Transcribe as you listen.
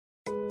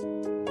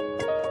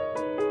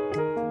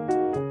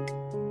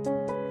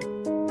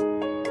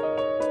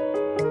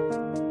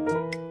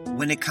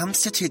When it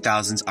comes to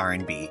 2000s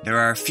R&B, there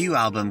are a few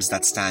albums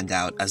that stand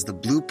out as the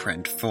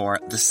blueprint for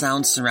the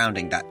sound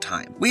surrounding that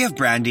time. We have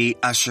Brandy,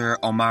 Usher,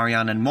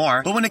 Omarion, and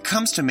more, but when it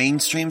comes to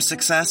mainstream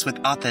success with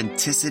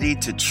authenticity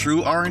to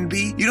true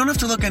R&B, you don't have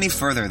to look any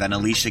further than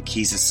Alicia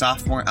Keys'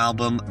 sophomore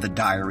album, The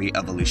Diary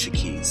of Alicia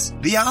Keys.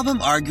 The album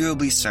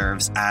arguably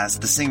serves as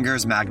the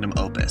singer's magnum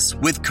opus,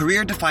 with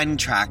career-defining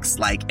tracks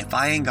like If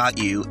I Ain't Got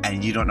You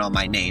and You Don't Know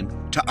My Name,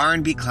 to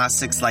R&B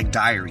classics like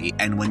Diary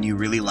and When You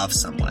Really Love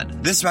Someone.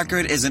 This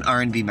record is an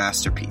R&B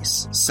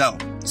masterpiece. So,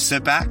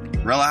 sit back,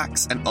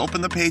 relax, and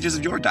open the pages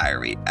of your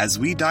diary as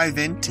we dive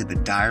into the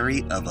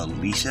Diary of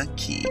Alicia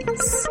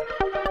Keys.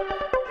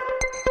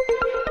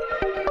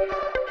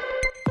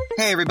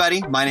 Hey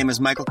everybody, my name is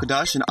Michael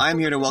Kadosh and I'm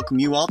here to welcome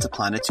you all to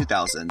Planet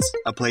 2000s,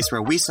 a place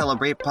where we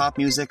celebrate pop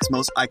music's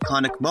most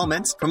iconic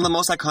moments from the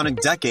most iconic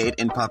decade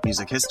in pop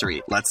music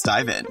history. Let's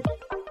dive in.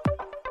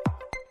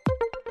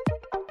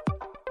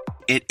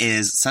 It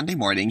is Sunday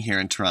morning here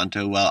in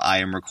Toronto while I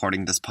am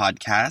recording this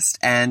podcast,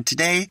 and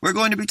today we're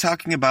going to be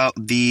talking about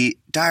the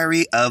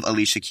Diary of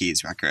Alicia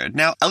Keys record.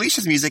 Now,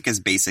 Alicia's music is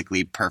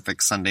basically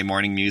perfect Sunday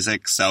morning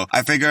music, so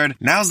I figured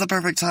now's the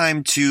perfect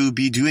time to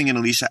be doing an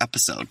Alicia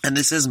episode. And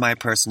this is my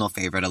personal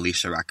favorite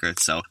Alicia record,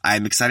 so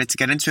I'm excited to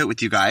get into it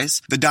with you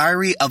guys. The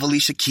Diary of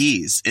Alicia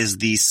Keys is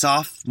the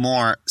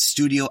sophomore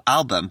studio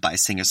album by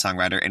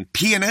singer-songwriter and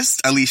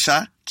pianist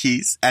Alicia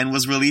Keys, and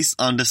was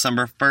released on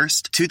December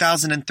 1st,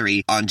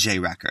 2003 on J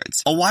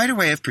Records. A wide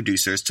array of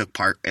producers took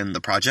part in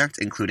the project,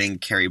 including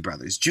Carey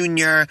Brothers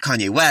Jr.,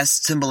 Kanye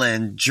West,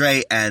 Timbaland,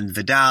 Dre, and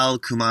Vidal,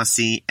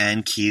 Kumasi,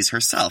 and Keys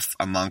herself,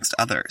 amongst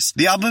others.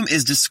 The album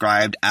is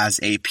described as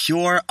a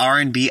pure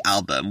R&B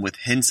album with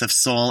hints of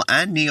soul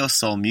and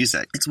neo-soul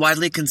music. It's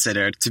widely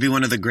considered to be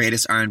one of the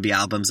greatest R&B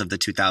albums of the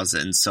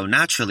 2000s, so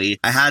naturally,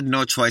 I had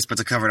no choice but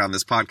to cover it on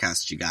this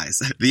podcast, you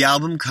guys. The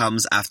album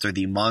comes after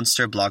the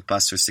monster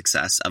blockbuster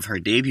success of her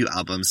debut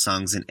album,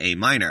 Songs in A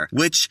Minor,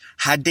 which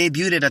had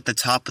debuted at the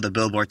top of the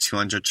Billboard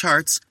 200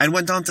 charts and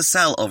went on to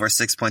sell over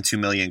 6.2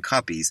 million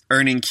copies,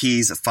 earning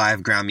Keys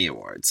 5 Grammy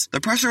Awards.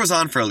 The pressure was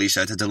on for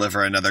Alicia to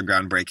deliver another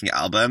groundbreaking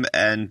album,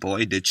 and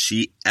boy did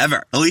she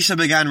ever. Alicia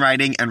began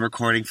writing and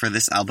recording for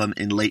this album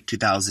in late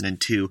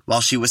 2002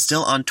 while she was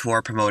still on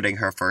tour promoting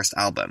her first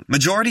album.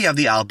 Majority of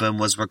the album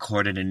was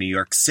recorded in New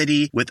York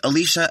City, with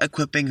Alicia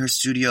equipping her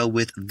studio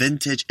with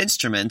vintage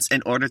instruments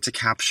in order to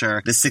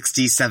capture the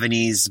 60s,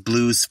 70s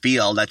blues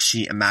feel that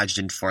she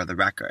imagined for the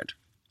record.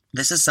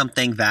 This is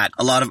something that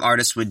a lot of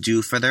artists would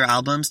do for their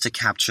albums to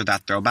capture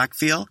that throwback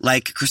feel,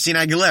 like Christina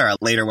Aguilera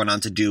later went on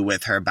to do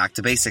with her Back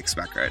to Basics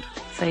record.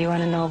 So you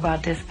want to know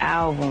about this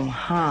album,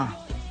 huh?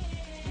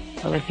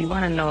 Well, if you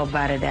want to know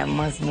about it, that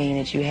must mean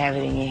that you have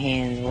it in your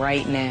hands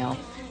right now,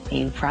 and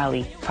you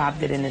probably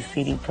popped it in the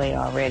CD player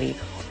already,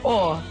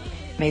 or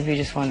maybe you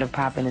just wanted to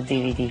pop in the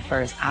DVD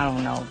first, I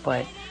don't know,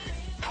 but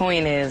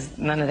point is,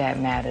 none of that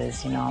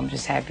matters. You know, I'm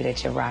just happy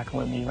that you're rocking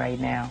with me right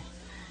now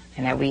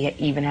and that we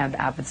even have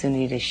the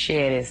opportunity to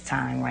share this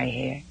time right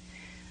here.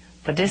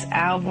 But this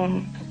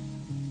album,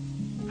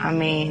 I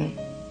mean,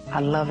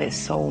 I love it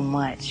so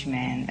much,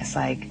 man. It's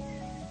like,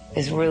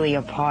 it's really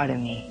a part of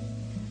me.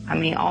 I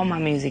mean, all my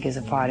music is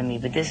a part of me,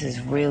 but this is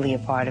really a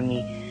part of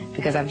me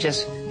because I've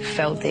just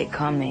felt it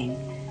coming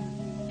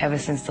ever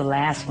since the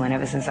last one,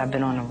 ever since I've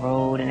been on the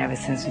road and ever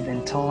since we've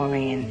been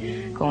touring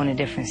and going to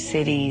different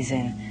cities,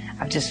 and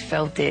I've just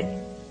felt it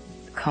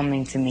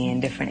coming to me in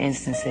different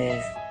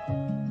instances.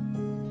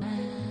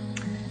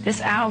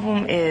 This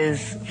album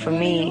is, for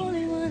me,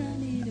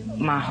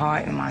 my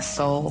heart and my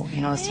soul.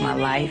 You know, it's my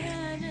life.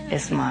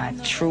 It's my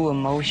true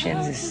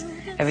emotions. It's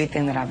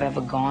everything that I've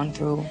ever gone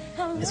through.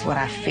 It's what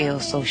I feel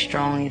so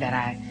strongly that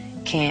I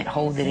can't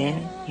hold it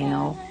in, you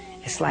know.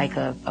 It's like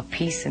a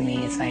piece of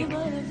me. It's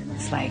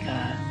like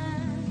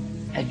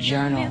a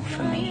journal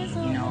for me,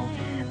 you know.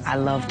 I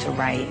love to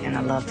write and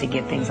I love to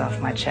get things off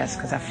my chest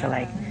because I feel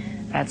like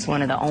that's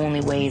one of the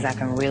only ways I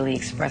can really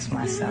express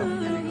myself.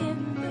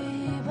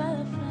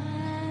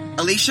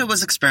 Alicia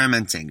was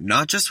experimenting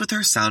not just with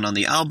her sound on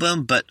the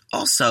album, but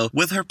also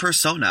with her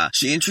persona.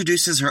 She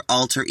introduces her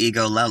alter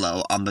ego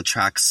Lelo on the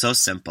track So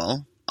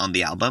Simple on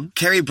the album.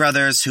 Carey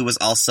Brothers, who was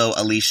also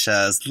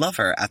Alicia's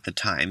lover at the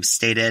time,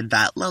 stated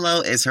that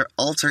Lelo is her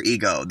alter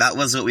ego. That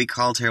was what we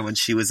called her when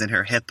she was in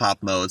her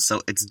hip-hop mode,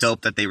 so it's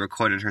dope that they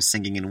recorded her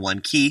singing in one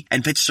key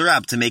and pitched her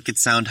up to make it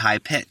sound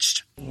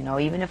high-pitched. You know,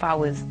 even if I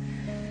was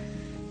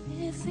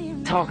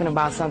talking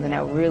about something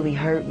that really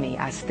hurt me,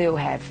 I still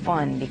had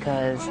fun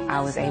because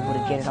I was able to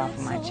get it off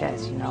of my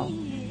chest, you know.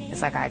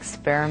 It's like I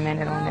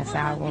experimented on this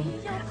album.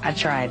 I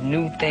tried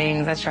new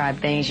things. I tried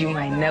things you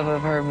might never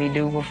have heard me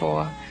do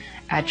before.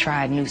 I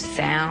tried new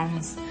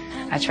sounds.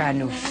 I tried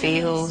new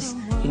feels.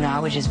 You know, I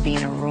would just be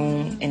in a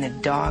room in the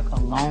dark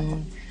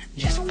alone,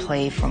 just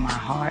play from my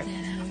heart.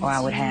 Or I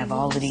would have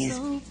all of these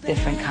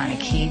different kind of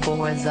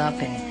keyboards up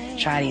and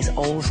try these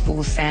old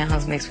school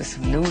sounds mixed with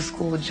some new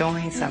school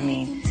joints. I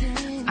mean,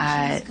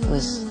 I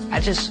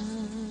just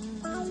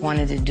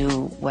wanted to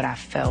do what I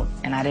felt,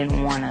 and I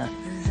didn't want to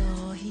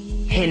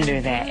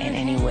hinder that in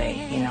any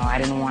way. You know, I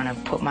didn't want to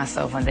put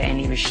myself under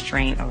any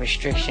restraint or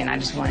restriction. I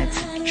just wanted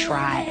to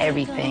try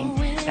everything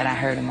that I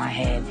heard in my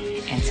head.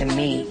 And to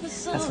me,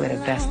 that's where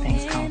the best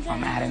things come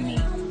from, out of me.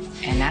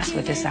 And that's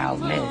what this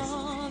album is.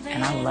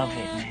 And I love it,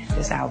 man.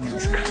 This album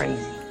is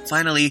crazy.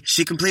 Finally,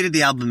 she completed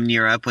the album in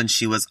Europe when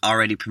she was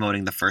already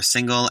promoting the first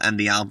single, and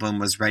the album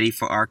was ready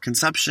for our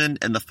consumption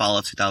in the fall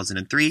of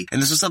 2003.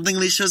 And this was something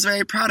Alicia was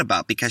very proud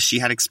about because she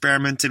had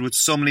experimented with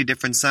so many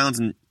different sounds,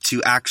 and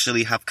to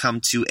actually have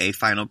come to a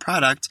final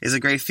product is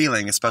a great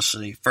feeling,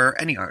 especially for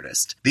any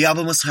artist. The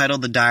album was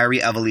titled The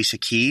Diary of Alicia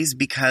Keys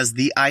because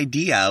the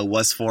idea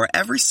was for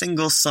every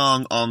single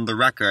song on the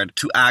record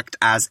to act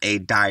as a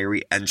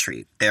diary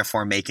entry,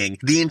 therefore making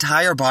the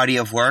entire body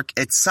of work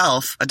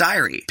itself a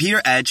diary.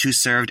 Peter Edge, who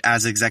served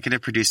as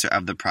executive producer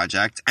of the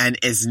project and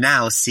is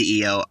now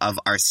CEO of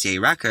RCA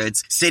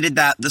Records, stated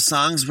that the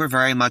songs were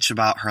very much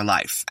about her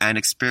life and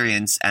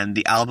experience, and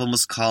the album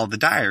was called The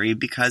Diary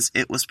because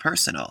it was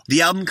personal.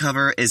 The album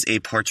cover is a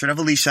portrait of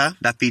Alicia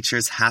that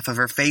features half of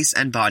her face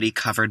and body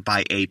covered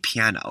by a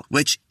piano,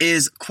 which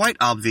is quite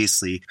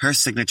obviously her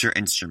signature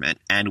instrument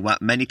and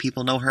what many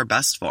people know her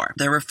best for.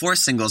 There were 4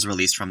 singles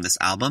released from this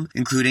album,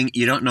 including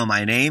You Don't Know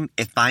My Name,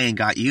 If I Ain't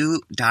Got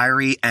You,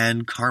 Diary,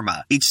 and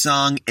Karma. Each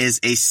song is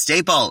a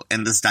staple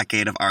in this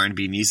decade of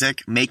R&B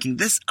music, making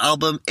this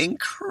album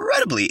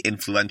incredibly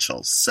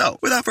influential. So,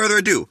 without further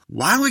ado,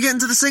 why don't we get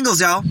into the singles,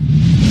 y'all?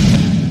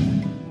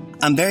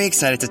 I'm very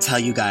excited to tell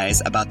you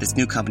guys about this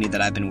new company that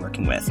I've been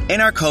working with.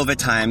 In our COVID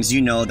times, you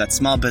know that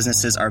small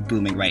businesses are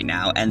booming right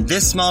now, and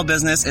this small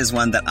business is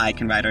one that I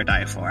can ride or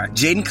die for.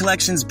 Jaden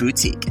Collections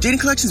Boutique. Jaden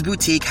Collections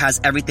Boutique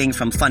has everything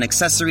from fun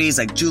accessories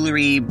like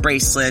jewelry,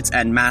 bracelets,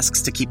 and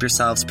masks to keep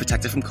yourselves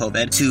protected from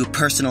COVID, to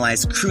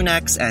personalized crew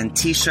necks and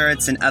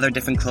t-shirts and other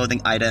different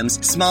clothing items.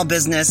 Small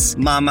business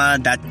mama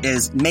that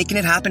is making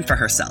it happen for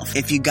herself.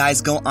 If you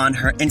guys go on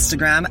her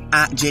Instagram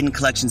at Jaden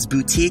Collections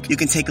Boutique, you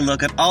can take a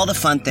look at all the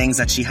fun things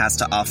that she has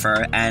to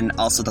offer, and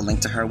also the link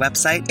to her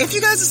website. If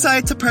you guys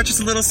decide to purchase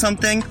a little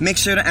something, make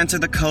sure to enter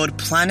the code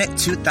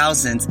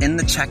PLANET2000s in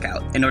the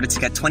checkout in order to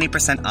get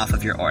 20% off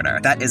of your order.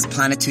 That is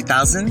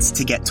PLANET2000s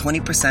to get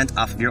 20%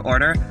 off of your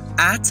order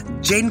at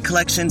Jaden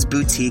Collections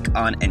Boutique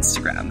on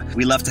Instagram.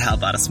 We love to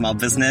help out a small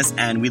business,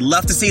 and we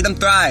love to see them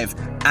thrive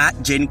at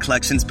Jaden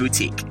Collections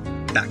Boutique.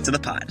 Back to the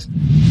pod.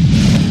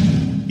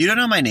 You Don't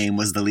Know My Name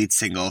was the lead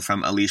single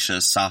from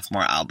Alicia's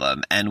sophomore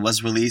album and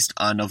was released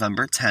on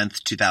November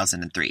 10th,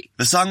 2003.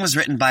 The song was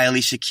written by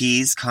Alicia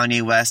Keys,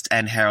 Kanye West,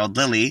 and Harold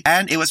Lilly,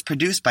 and it was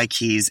produced by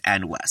Keys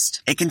and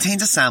West. It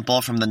contains a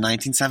sample from the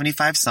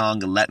 1975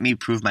 song Let Me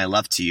Prove My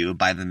Love to You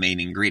by The Main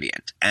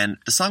Ingredient, and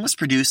the song was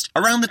produced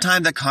around the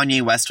time that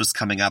Kanye West was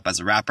coming up as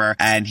a rapper,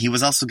 and he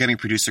was also getting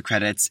producer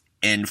credits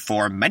in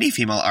for many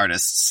female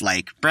artists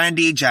like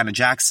Brandy, Janet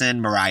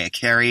Jackson, Mariah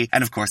Carey,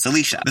 and of course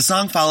Alicia. The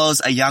song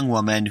follows a young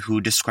woman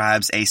who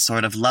describes a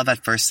sort of love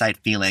at first sight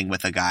feeling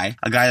with a guy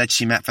that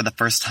she met for the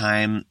first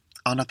time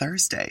on a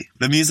Thursday.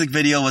 The music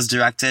video was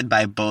directed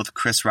by both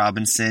Chris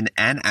Robinson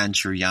and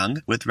Andrew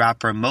Young, with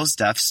rapper Mos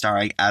Def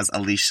starring as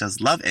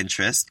Alicia's love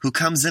interest, who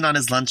comes in on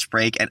his lunch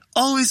break and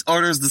always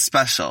orders the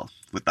special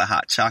with the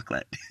hot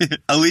chocolate.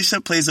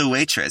 Alicia plays a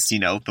waitress, you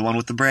know, the one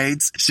with the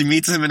braids. She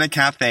meets him in a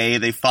cafe,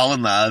 they fall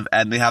in love,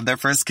 and they have their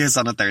first kiss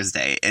on a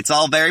Thursday. It's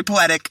all very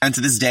poetic, and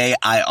to this day,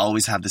 I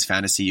always have this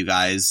fantasy, you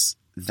guys,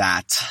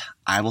 that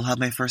I will have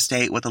my first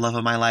date with the love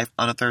of my life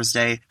on a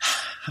Thursday.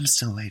 I'm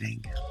still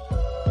waiting.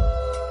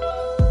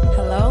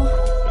 Hello?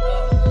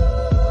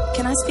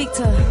 Can I speak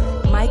to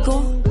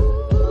Michael?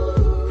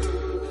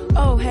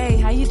 Oh, hey,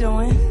 how you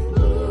doing?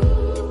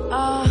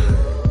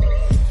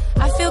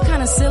 I feel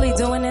kind of silly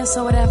doing this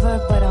or whatever,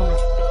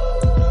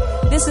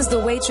 but this is the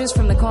waitress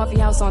from the coffee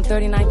house on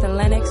 39th and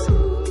Lenox.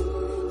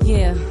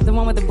 Yeah, the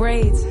one with the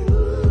braids.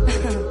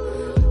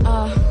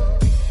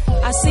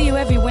 I see you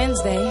every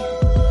Wednesday.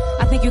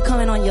 I think you come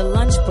in on your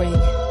lunch break,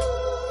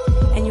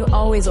 and you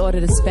always order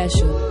the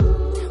special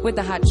with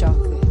the hot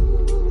chocolate.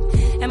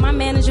 And my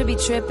manager be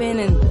tripping,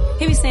 and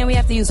he be saying we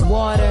have to use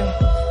water,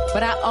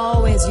 but I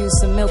always use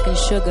some milk and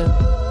sugar,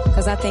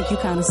 cause I think you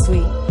kind of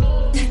sweet.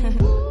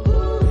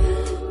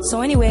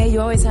 So anyway,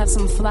 you always have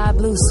some fly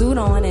blue suit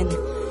on and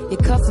your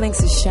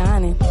cufflinks is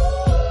shining.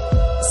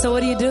 So what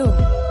do you do?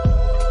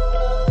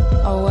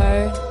 Oh,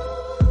 word?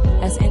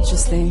 That's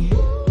interesting.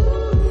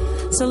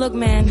 So look,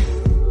 man,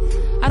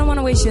 I don't want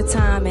to waste your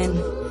time, and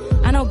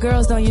I know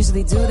girls don't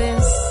usually do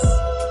this,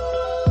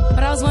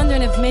 but I was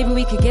wondering if maybe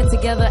we could get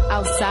together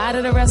outside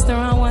of the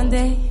restaurant one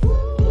day.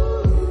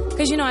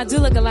 Cause you know, I do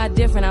look a lot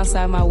different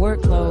outside my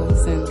work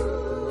clothes, and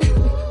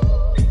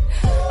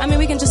I mean,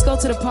 we can just go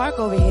to the park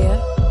over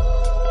here.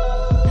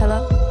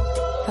 Hello?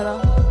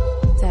 Hello?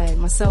 Dad,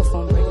 my cell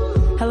phone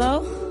ringing.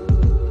 Hello?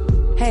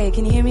 Hey,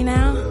 can you hear me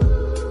now?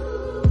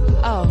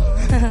 Oh.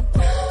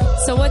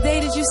 So what day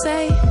did you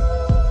say?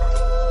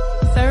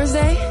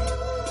 Thursday?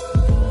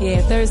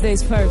 Yeah,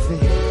 Thursday's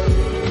perfect.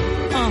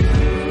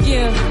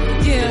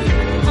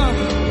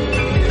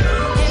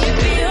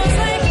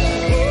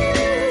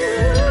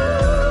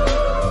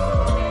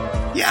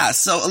 Yeah,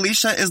 so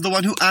Alicia is the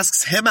one who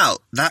asks him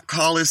out. That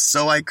call is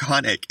so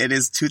iconic. It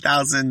is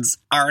 2000s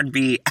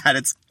R&B at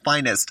its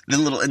finest. The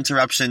little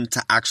interruption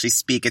to actually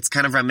speak, it's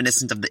kind of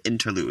reminiscent of the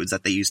interludes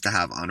that they used to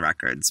have on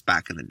records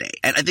back in the day.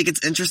 And I think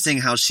it's interesting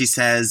how she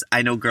says,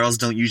 I know girls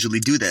don't usually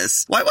do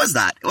this. Why was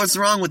that? What's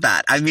wrong with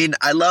that? I mean,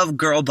 I love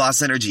girl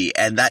boss energy,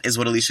 and that is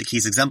what Alicia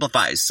Keys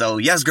exemplifies. So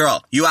yes,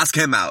 girl, you ask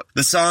him out.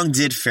 The song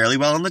did fairly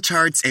well on the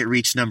charts. It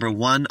reached number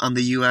 1 on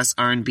the US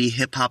R&B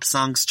hip hop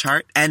songs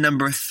chart and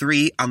number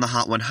 3 on the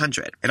Hot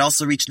 100. It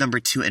also reached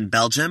number 2 in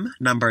Belgium,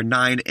 number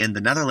 9 in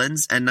the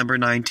Netherlands, and number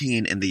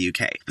 19 in the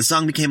UK. The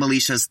song became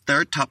Alicia's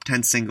third top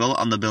 10 single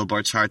on the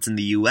Billboard charts in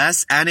the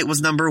US, and it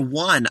was number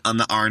 1 on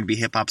the R&B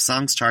hip hop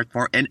songs chart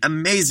for an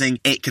amazing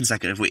 8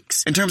 consecutive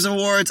weeks. In terms of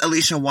awards,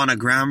 Alicia won a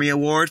Grammy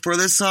Award for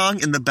this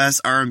song in the Best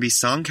R&B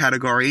Song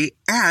category,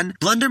 and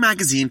Blender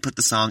magazine put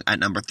the song at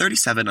number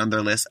 37 on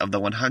their list of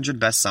the 100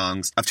 best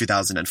songs of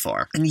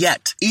 2004. And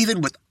yet, even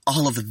with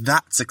all of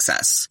that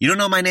success, You Don't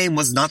Know My Name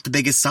was not the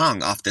biggest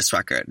song off this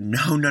record.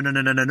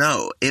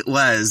 No. It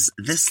was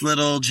this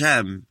little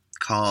gem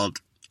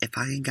called If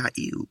I Ain't Got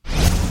You.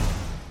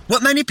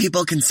 What many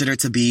people consider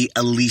to be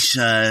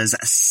Alicia's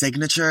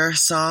signature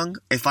song,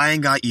 If I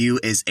Ain't Got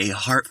You, is a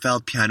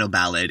heartfelt piano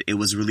ballad. It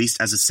was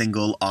released as a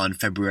single on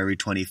February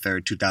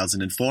 23rd,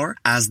 2004,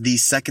 as the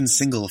second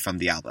single from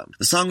the album.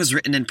 The song was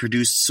written and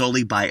produced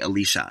solely by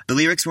Alicia. The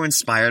lyrics were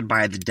inspired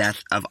by the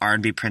death of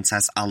R&B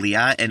princess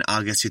Aaliyah in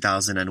August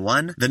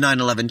 2001, the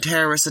 9/11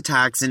 terrorist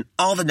attacks, and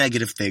all the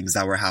negative things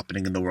that were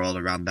happening in the world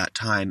around that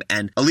time,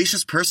 and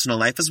Alicia's personal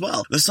life as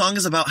well. The song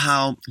is about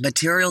how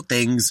material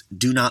things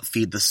do not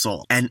feed the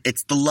soul, and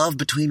it's the love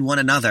between one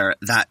another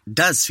that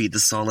does feed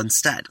the soul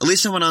instead.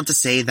 Alicia went on to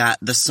say that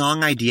the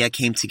song idea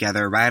came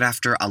together right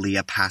after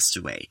Aaliyah passed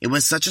away. It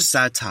was such a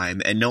sad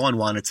time and no one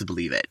wanted to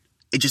believe it.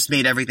 It just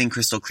made everything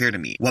crystal clear to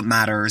me, what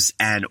matters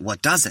and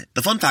what doesn't.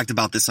 The fun fact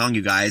about this song,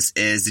 you guys,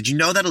 is did you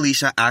know that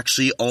Alicia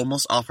actually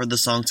almost offered the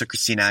song to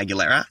Christina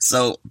Aguilera?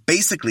 So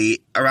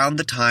basically, around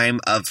the time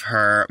of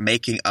her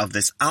making of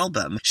this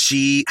album,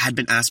 she had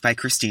been asked by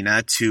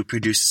Christina to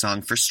produce a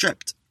song for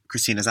Stripped,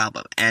 Christina's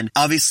album. And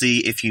obviously,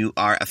 if you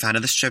are a fan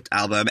of the Stripped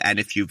album, and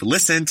if you've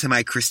listened to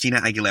my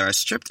Christina Aguilera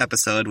Stripped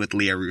episode with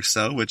Leah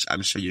Russo, which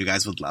I'm sure you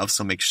guys would love,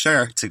 so make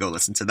sure to go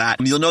listen to that,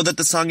 you'll know that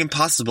the song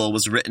Impossible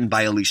was written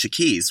by Alicia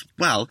Keys.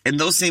 Well, in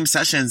those same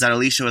sessions that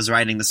Alicia was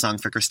writing the song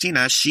for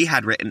Christina, she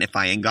had written If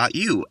I Ain't Got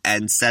You,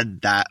 and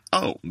said that,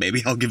 oh,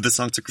 maybe I'll give the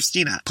song to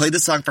Christina. Played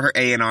the song for her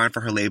A&R and for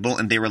her label,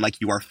 and they were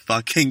like, you are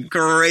fucking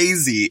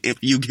crazy if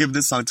you give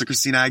this song to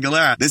Christina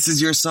Aguilera. This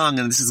is your song,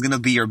 and this is gonna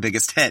be your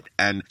biggest hit.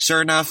 And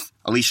sure enough,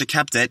 Alicia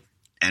kept it,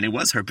 and it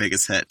was her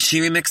biggest hit. She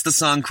remixed the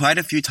song quite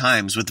a few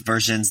times with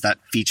versions that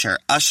feature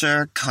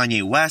Usher,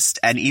 Kanye West,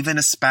 and even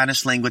a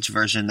Spanish-language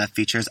version that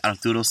features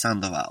Arturo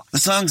Sandoval. The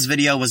song's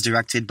video was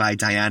directed by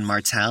Diane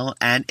Martel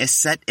and is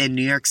set in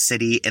New York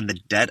City in the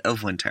dead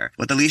of winter,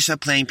 with Alicia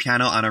playing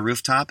piano on a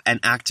rooftop and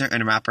actor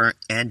and rapper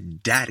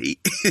and daddy,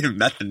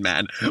 Method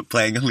Man,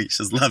 playing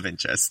Alicia's love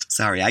interest.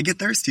 Sorry, I get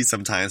thirsty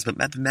sometimes, but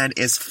Method Man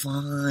is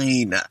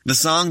fine. The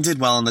song did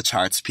well on the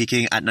charts,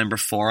 peaking at number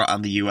 4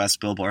 on the US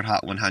Billboard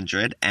Hot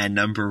 100 and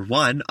number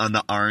 1 on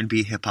the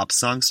R&B hip hop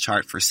songs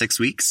chart for 6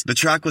 weeks. The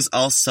track was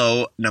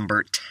also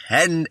number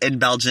 10 in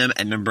Belgium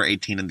and number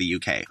 18 in the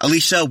UK.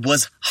 Alicia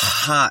was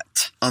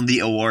hot on the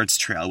awards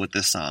trail with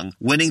this song,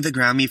 winning the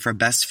Grammy for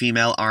Best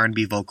Female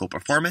R&B Vocal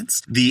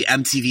Performance, the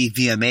MTV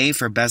VMA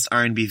for Best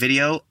R&B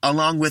Video,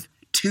 along with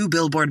 2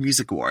 Billboard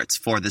Music Awards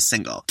for the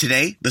single.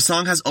 Today, the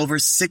song has over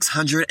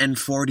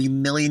 640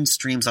 million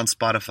streams on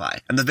Spotify,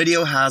 and the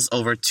video has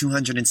over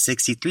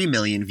 263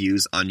 million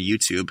views on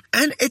YouTube,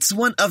 and it's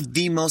one of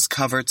the most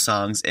covered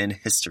songs in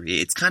history.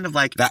 It's kind of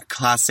like that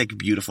classic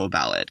beautiful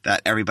ballad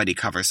that everybody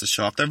covers to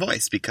show off their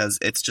voice, because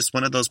it's just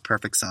one of those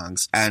perfect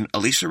songs, and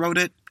Alicia wrote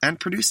it and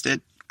produced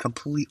it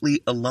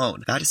completely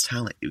alone. That is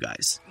talent, you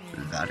guys.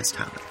 That is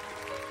talent.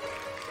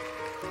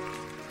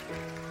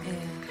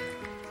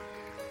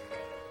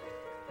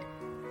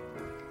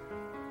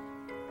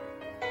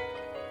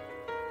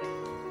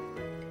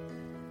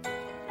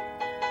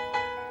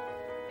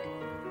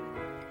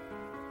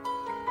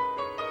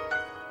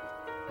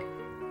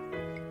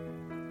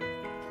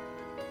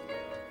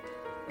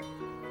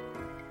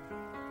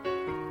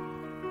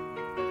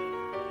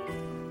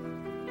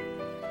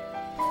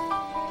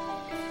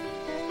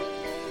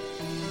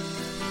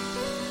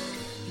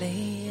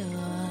 Lay your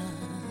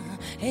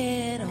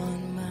head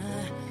on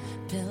my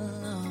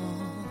pillow.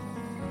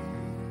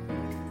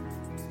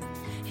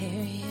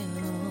 Here you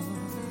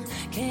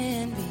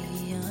can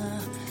be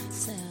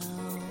yourself.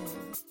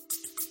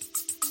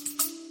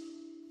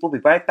 We'll be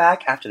right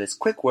back after this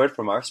quick word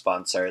from our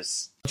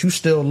sponsors. You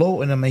still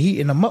loading them and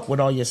heating them up with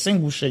all your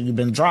single shit you've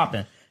been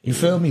dropping. You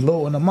feel me?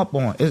 Loading them up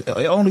on. It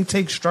only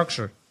takes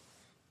structure.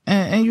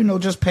 And you know,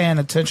 just paying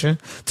attention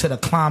to the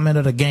climate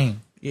of the game.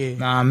 Yeah.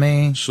 Know what I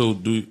mean? So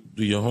do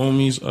your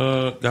homies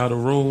got a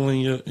role in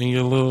your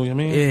little, I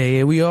mean?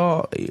 Yeah, we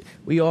all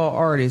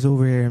artists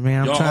over here,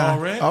 man. Y'all all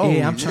right?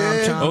 I'm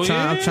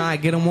trying to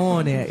get them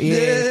on there.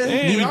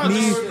 Yeah.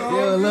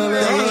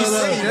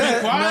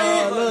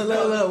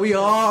 we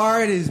all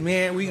artists,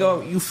 man. We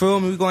go, you feel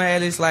me? We gonna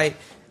have this like,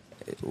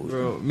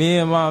 bro. Me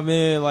and my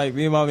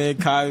man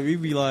Kai, we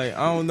be like,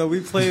 I don't know, we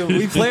play with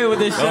this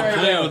shit right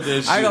now. I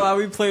ain't gonna lie,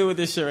 we play with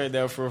this shit right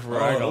now for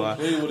real. I ain't gonna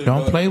lie.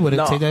 Don't play with it.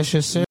 No. Take that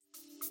shit serious.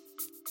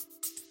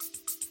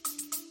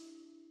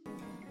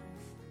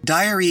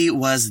 Diary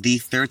was the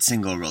third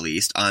single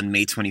released on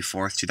May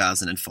 24th,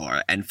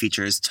 2004, and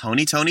features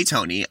Tony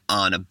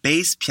on a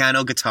bass,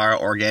 piano, guitar,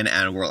 organ,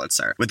 and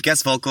Wurlitzer, with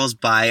guest vocals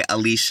by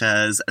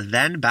Alicia's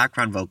then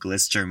background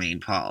vocalist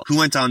Jermaine Paul, who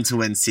went on to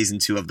win season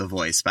 2 of The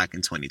Voice back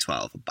in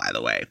 2012, by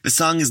the way. The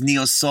song is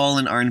neo-soul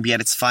and R&B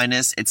at its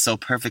finest. It's so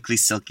perfectly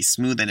silky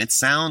smooth in its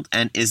sound,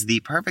 and is the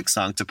perfect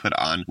song to put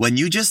on when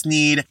you just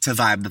need to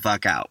vibe the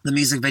fuck out. The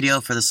music video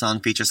for the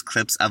song features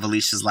clips of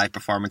Alicia's live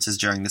performances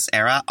during this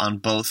era on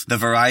both the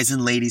Verizon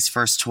Ladies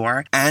First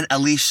Tour and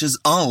Alicia's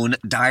own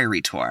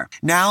Diary Tour.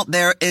 Now,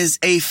 there is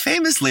a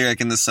famous lyric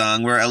in the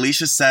song where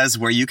Alicia says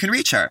where you can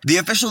reach her. The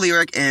official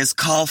lyric is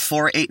call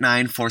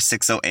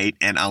 489-4608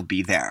 and I'll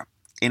be there.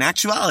 In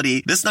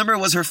actuality, this number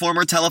was her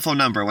former telephone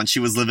number when she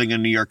was living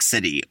in New York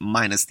City,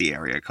 minus the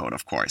area code,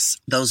 of course.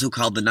 Those who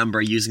called the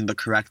number using the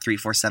correct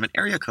 347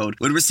 area code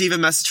would receive a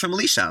message from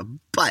Alicia,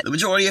 but the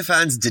majority of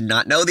fans did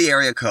not know the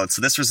area code,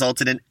 so this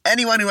resulted in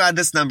anyone who had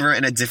this number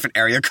in a different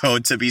area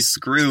code to be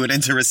screwed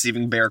into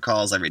receiving bare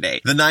calls every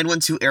day. The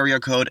 912 area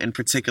code in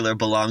particular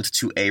belonged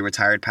to a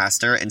retired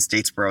pastor in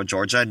Statesboro,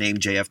 Georgia, named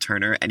J.F.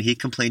 Turner, and he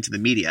complained to the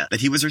media that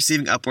he was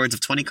receiving upwards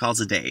of 20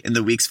 calls a day in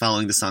the weeks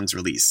following the song's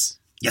release.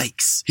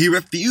 Yikes. He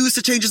refused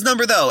to change his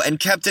number, though, and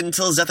kept it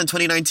until his death in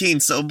 2019.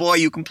 So, boy,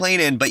 you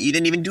complaining, but you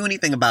didn't even do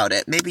anything about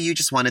it. Maybe you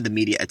just wanted the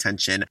media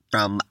attention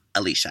from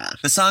Alicia.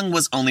 The song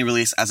was only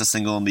released as a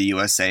single in the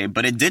USA,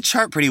 but it did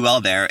chart pretty well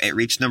there. It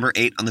reached number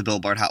 8 on the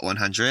Billboard Hot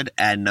 100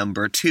 and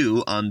number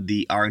 2 on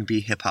the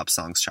R&B Hip Hop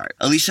Songs chart.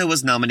 Alicia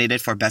was nominated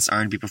for Best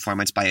R&B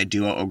Performance by a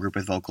Duo or Group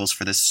with Vocals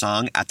for this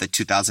song at the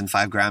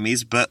 2005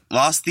 Grammys, but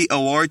lost the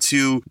award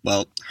to,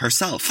 well,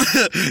 herself.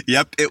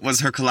 Yep, it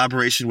was her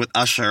collaboration with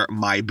Usher,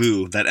 My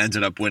Boo, that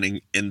ended up winning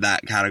in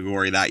that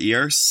category that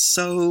year.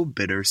 So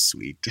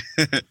bittersweet.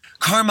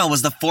 Karma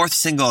was the 4th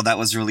single that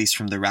was released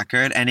from the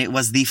record, and it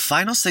was the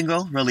final single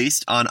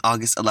released on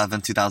August 11,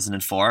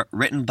 2004,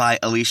 written by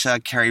Alicia,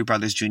 Carey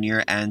Brothers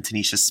Jr., and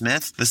Tanisha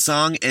Smith. The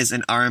song is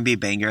an R&B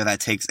banger that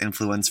takes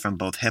influence from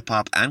both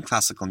hip-hop and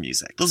classical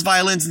music. Those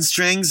violins and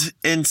strings,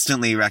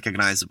 instantly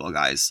recognizable,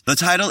 guys. The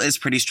title is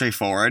pretty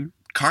straightforward.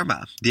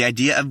 Karma, the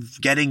idea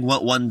of getting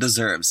what one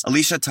deserves.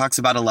 Alicia talks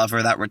about a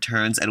lover that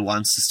returns and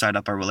wants to start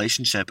up a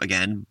relationship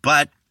again,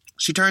 but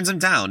she turns him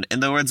down. In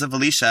the words of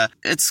Alicia,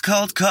 it's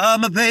called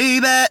Karma,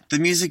 baby. The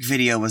music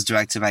video was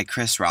directed by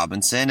Chris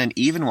Robinson and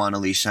even won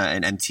Alicia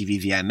an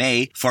MTV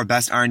VMA for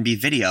Best R&B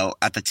Video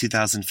at the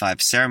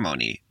 2005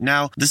 ceremony.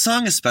 Now, the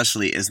song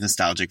especially is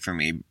nostalgic for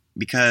me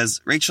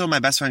because Rachel, my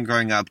best friend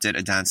growing up, did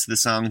a dance to the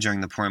song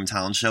during the Purim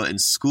Talent Show in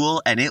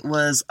school, and it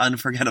was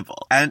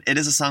unforgettable. And it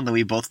is a song that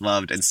we both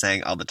loved and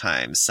sang all the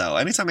time. So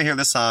anytime I hear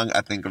this song, I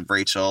think of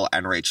Rachel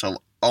and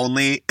Rachel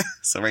only.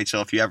 So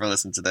Rachel, if you ever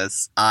listen to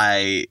this,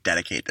 I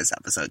dedicate this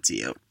episode to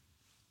you.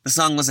 The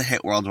song was a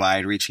hit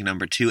worldwide, reaching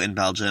number 2 in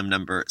Belgium,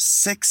 number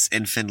 6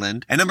 in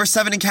Finland, and number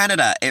 7 in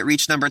Canada. It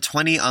reached number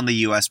 20 on the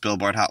US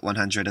Billboard Hot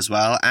 100 as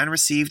well, and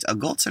received a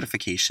gold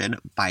certification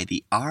by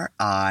the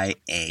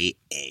RIAA.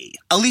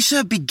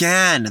 Alicia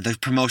began the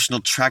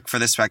promotional trek for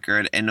this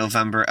record in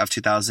November of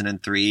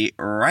 2003,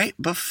 right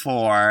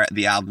before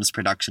the album's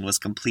production was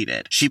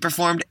completed. She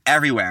performed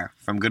everywhere,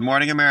 from Good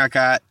Morning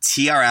America,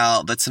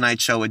 TRL, The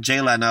Tonight Show with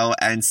Jay Leno,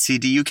 and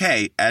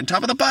CDUK, and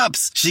Top of the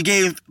Pops. She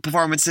gave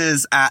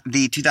performances at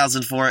the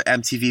 2004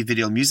 MTV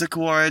Video Music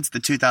Awards, the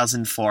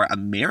 2004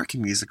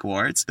 American Music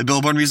Awards, the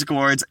Billboard Music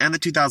Awards, and the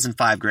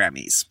 2005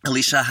 Grammys.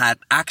 Alicia had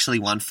actually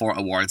won 4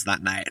 awards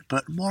that night,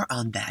 but more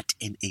on that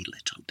in a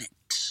little bit.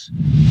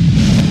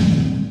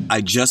 I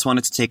just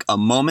wanted to take a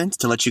moment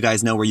to let you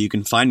guys know where you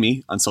can find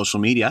me on social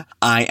media.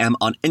 I am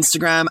on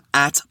Instagram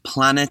at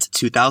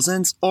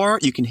Planet2000s, or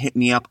you can hit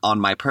me up on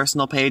my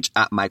personal page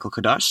at Michael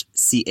Kadosh,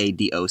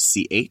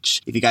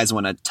 Cadoch. If you guys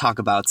want to talk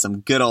about some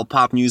good old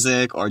pop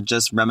music or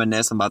just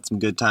reminisce about some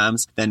good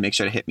times, then make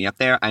sure to hit me up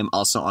there. I'm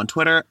also on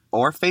Twitter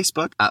or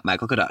Facebook at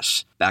Michael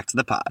Kadosh. Back to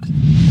the pod.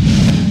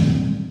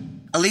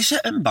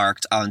 Alicia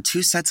embarked on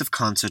 2 sets of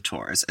concert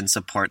tours in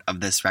support of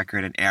this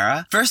record and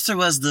era. First, there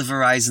was the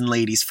Verizon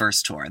Ladies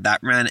First Tour that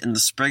ran in the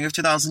spring of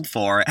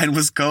 2004 and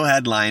was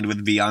co-headlined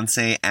with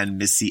Beyonce and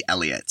Missy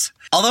Elliott.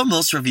 Although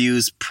most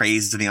reviews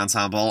praised the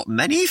ensemble,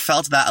 many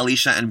felt that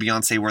Alicia and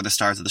Beyonce were the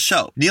stars of the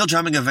show. Neil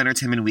Drumming of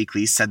Entertainment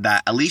Weekly said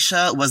that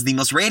Alicia was the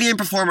most radiant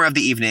performer of the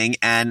evening,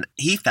 and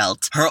he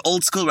felt her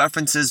old school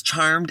references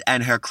charmed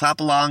and her clap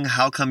along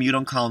How Come You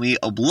Don't Call Me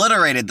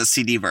obliterated the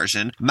CD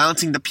version.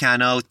 Mounting the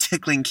piano,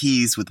 tickling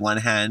keys with one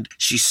hand,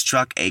 she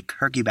struck a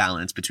quirky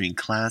balance between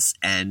class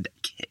and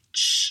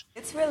kitsch.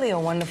 It's really a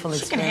wonderful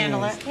experience. She can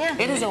handle it. Yeah.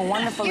 It is a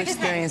wonderful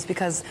experience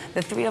because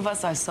the three of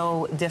us are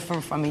so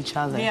different from each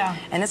other. Yeah.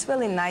 And it's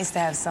really nice to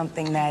have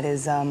something that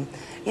is,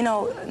 you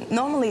know,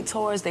 normally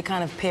tours, they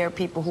kind of pair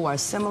people who are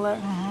similar.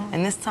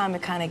 And this time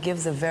it kind of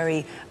gives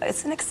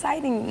it's an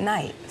exciting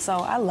night. So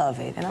I love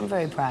it, and I'm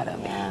very proud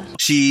of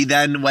it. She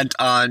then went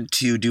on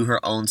to do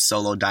her own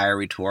solo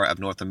diary tour of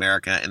North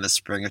America in the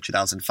spring of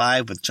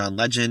 2005 with John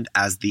Legend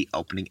as the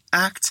opening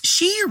act.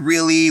 She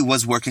really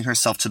was working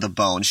herself to the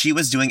bone. She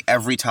was doing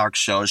every talk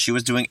show. She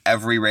was doing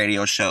every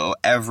radio show,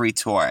 every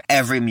tour,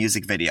 every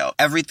music video.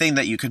 Everything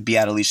that you could be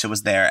at, Alicia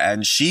was there,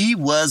 and she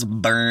was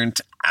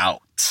burnt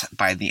out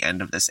by the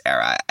end of this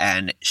era.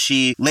 And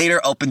she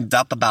later opened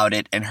up about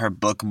it in her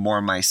book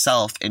More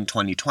Myself in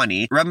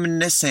 2020,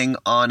 reminiscing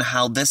on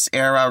how this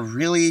era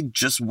really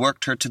just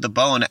worked her to the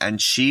bone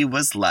and she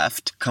was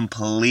left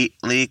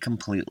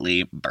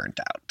completely burnt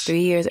out.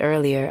 3 years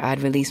earlier,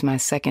 I'd released my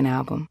second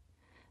album.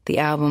 The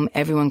album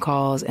everyone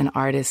calls an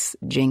artist's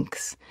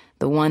jinx,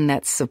 the one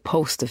that's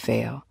supposed to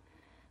fail.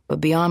 But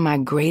beyond my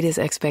greatest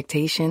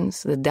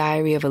expectations, the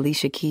diary of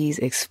Alicia Keys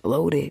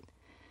exploded.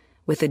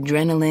 With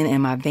adrenaline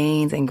in my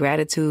veins and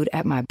gratitude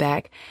at my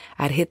back,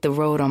 I'd hit the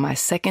road on my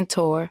second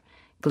tour,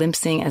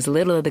 glimpsing as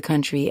little of the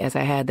country as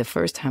I had the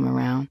first time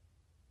around.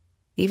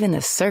 Even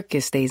the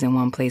circus stays in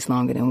one place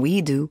longer than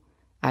we do,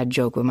 I'd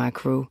joke with my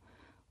crew.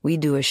 We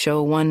do a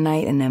show one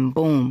night and then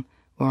boom,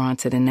 we're on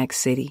to the next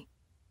city.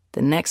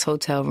 The next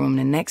hotel room,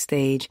 the next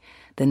stage,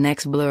 the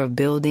next blur of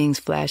buildings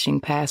flashing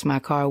past my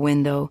car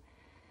window.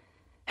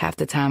 Half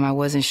the time I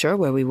wasn't sure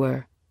where we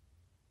were.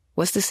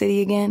 What's the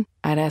city again?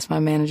 I'd ask my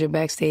manager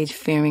backstage,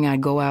 fearing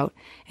I'd go out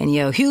and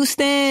yell,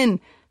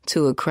 Houston,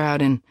 to a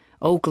crowd in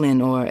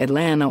Oakland or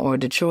Atlanta or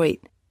Detroit.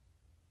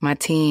 My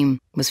team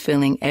was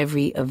filling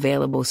every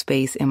available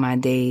space in my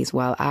days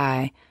while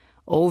I,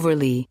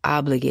 overly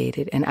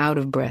obligated and out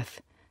of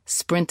breath,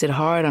 sprinted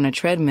hard on a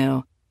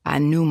treadmill I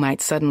knew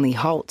might suddenly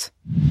halt.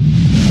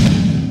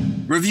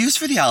 Reviews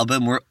for the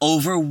album were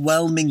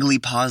overwhelmingly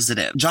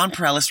positive. John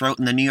Perellis wrote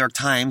in the New York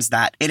Times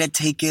that it had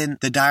taken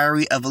the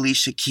diary of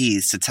Alicia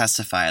Keys to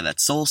testify that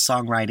soul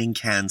songwriting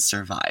can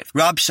survive.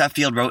 Rob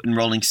Sheffield wrote in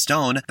Rolling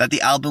Stone that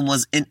the album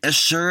was an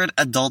assured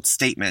adult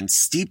statement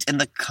steeped in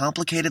the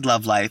complicated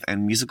love life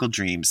and musical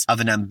dreams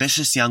of an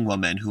ambitious young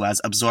woman who has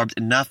absorbed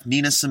enough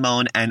Nina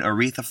Simone and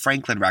Aretha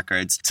Franklin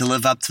records to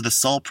live up to the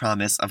sole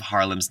promise of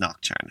Harlem's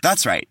Nocturne.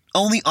 That's right.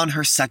 Only on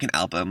her second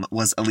album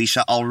was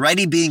Alicia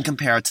already being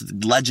compared to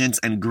the legends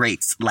and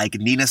greats like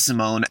Nina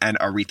Simone and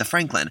Aretha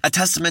Franklin, a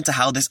testament to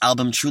how this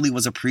album truly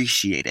was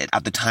appreciated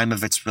at the time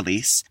of its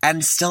release,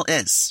 and still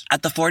is.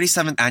 At the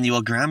 47th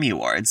Annual Grammy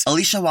Awards,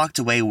 Alicia walked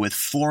away with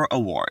 4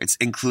 awards,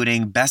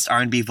 including Best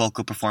R&B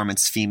Vocal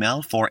Performance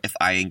Female for If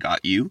I Ain't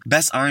Got You,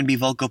 Best R&B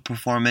Vocal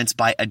Performance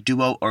by a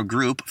Duo or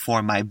Group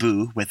for My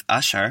Boo with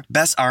Usher,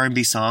 Best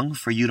R&B Song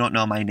for You Don't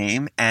Know My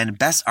Name, and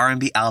Best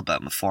R&B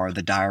Album for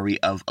The Diary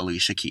of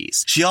Alicia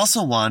Keys. She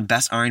also won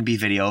Best R&B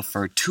Video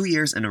for 2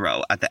 years in a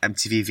row at the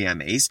MTV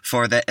VMAs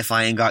for the If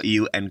I Ain't Got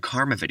You and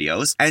Karma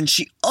videos, and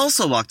she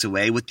also walked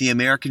away with the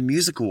American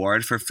Music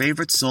Award for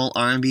Favorite Soul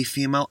R&B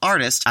Female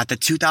Artist at the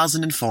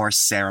 2004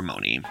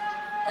 ceremony.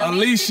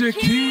 Alicia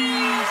Keys!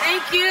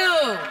 Thank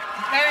you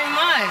very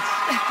much.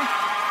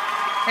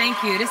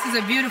 Thank you. This is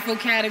a beautiful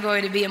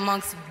category to be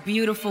amongst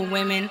beautiful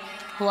women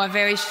who are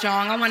very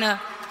strong. I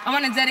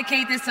want to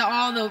dedicate this to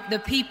all the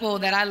people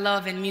that I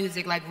love in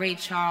music, like Ray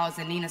Charles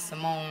and Nina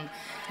Simone.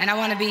 And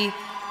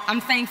I'm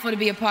thankful to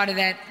be a part of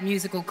that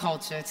musical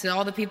culture. To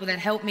all the people that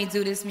helped me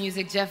do this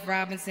music, Jeff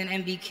Robinson,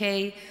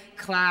 MBK,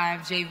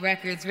 Clive, J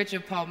Records,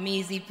 Richard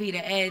Palmese,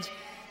 Peter Edge,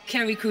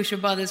 Kerry Crucial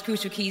Brothers,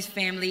 Crucial Keys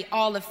family,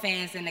 all the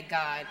fans and the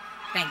God.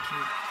 Thank you.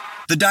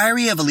 The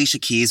Diary of Alicia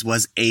Keys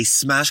was a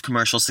smash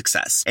commercial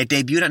success. It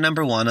debuted at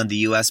number 1 on the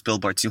US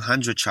Billboard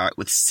 200 chart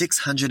with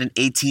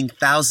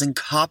 618,000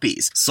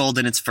 copies sold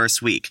in its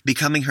first week,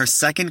 becoming her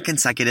second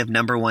consecutive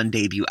number 1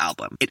 debut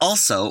album. It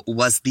also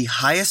was the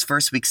highest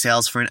first week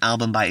sales for an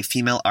album by a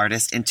female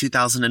artist in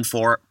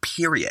 2004,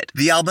 period.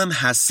 The album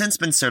has since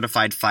been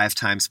certified 5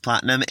 times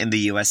platinum in the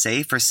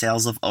USA for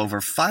sales of over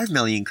 5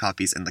 million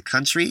copies in the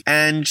country,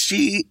 and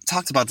she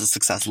talked about the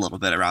success a little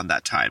bit around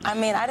that time. I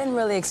mean, I didn't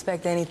really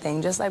expect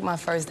anything. Just like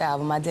my first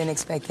album, I didn't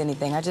expect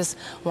anything. I just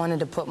wanted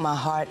to put my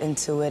heart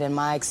into it and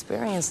my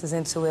experiences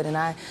into it, and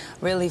I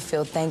really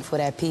feel thankful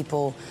that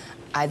people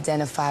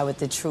identify with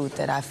the truth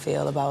that I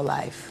feel about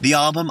life. The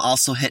album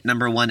also hit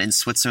number 1 in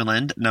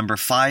Switzerland, number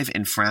 5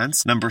 in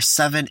France, number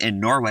 7 in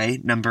Norway,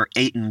 number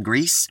 8 in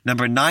Greece,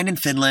 number 9 in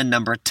Finland,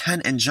 number 10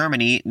 in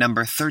Germany,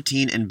 number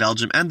 13 in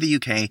Belgium and the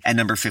UK, and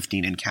number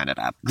 15 in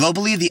Canada.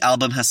 Globally, the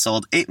album has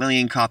sold 8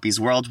 million copies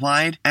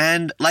worldwide,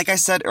 and like I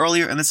said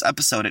earlier in this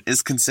episode, it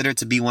is considered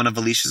to be one of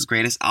Alicia's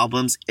greatest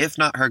albums, if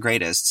not her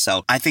greatest.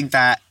 So I think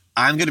that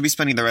I'm going to be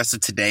spending the rest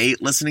of today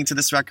listening to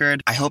this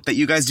record. I hope that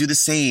you guys do the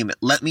same.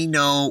 Let me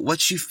know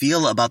what you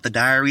feel about the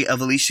Diary of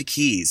Alicia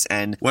Keys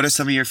and what are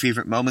some of your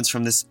favorite moments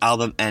from this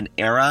album and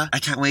era. I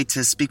can't wait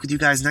to speak with you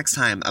guys next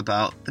time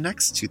about the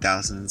next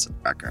 2000s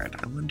record.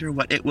 I wonder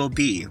what it will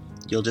be.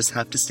 You'll just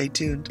have to stay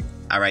tuned.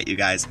 All right, you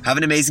guys, have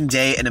an amazing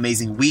day, an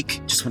amazing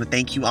week. Just want to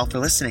thank you all for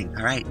listening.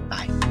 All right,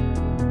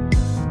 bye.